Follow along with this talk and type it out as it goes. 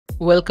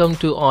Welcome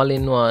to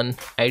All-in-One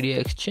Idea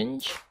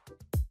Exchange.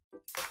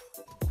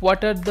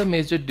 What are the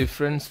major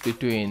difference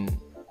between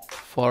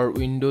for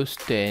Windows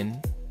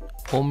 10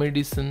 Home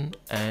Edition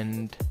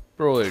and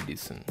Pro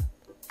Edition?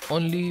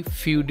 Only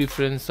few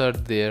differences are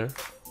there.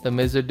 The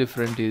major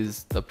difference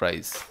is the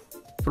price.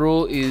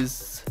 Pro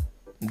is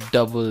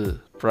double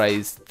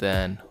price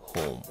than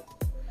Home.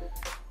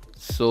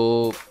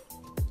 So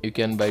you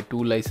can buy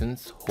two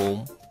license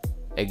Home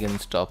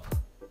against of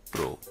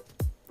Pro.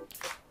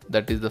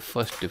 That is the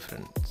first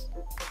difference.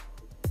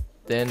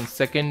 Then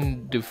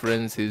second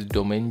difference is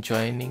domain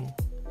joining.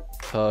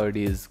 Third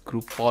is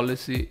group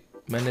policy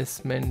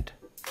management.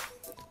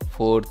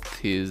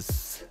 Fourth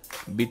is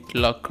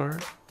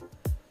BitLocker.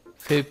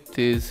 Fifth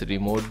is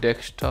remote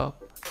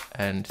desktop,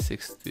 and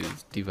sixth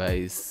is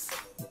device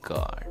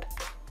guard.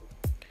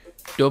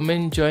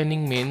 Domain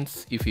joining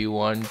means if you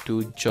want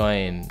to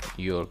join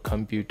your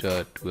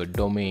computer to a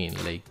domain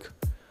like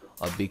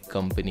a big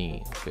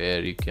company where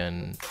you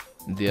can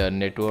their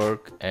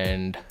network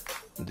and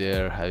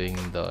they're having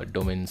the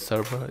domain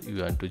server,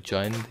 you want to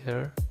join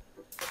there.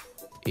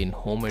 In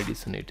Home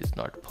Edition it is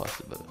not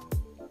possible.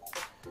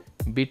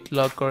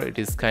 BitLocker, it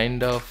is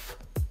kind of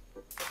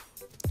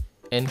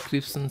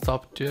encryption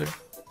software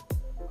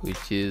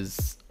which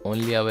is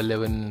only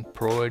available in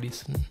Pro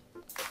Edition,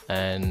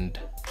 and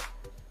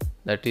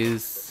that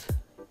is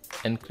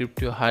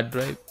encrypt your hard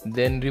drive.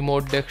 Then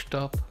remote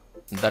desktop,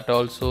 that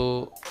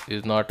also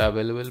is not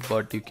available,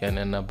 but you can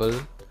enable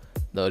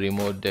the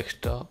remote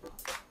desktop.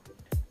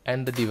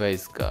 And the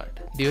device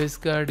guard. Device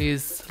guard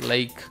is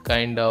like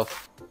kind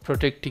of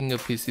protecting a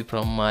PC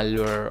from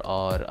malware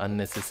or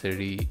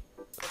unnecessary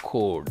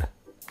code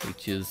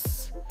which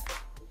is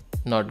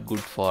not good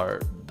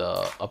for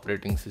the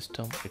operating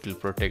system. It will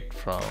protect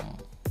from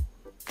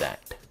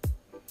that.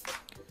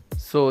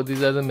 So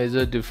these are the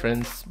major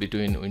difference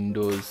between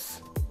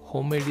Windows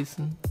Home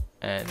Edition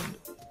and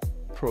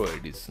Pro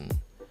Edition.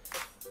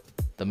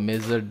 The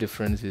major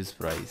difference is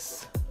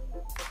price.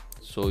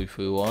 So if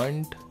you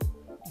want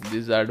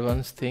this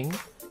advanced thing,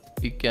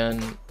 you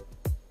can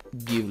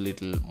give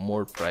little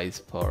more price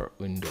for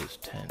Windows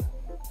 10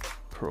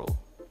 Pro.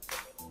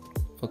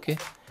 Okay,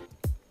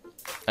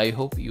 I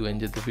hope you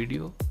enjoyed the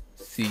video.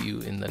 See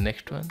you in the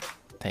next one.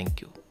 Thank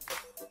you.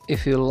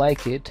 If you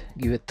like it,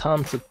 give a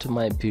thumbs up to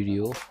my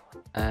video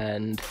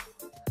and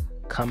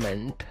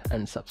comment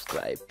and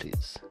subscribe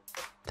please.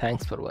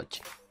 Thanks for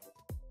watching.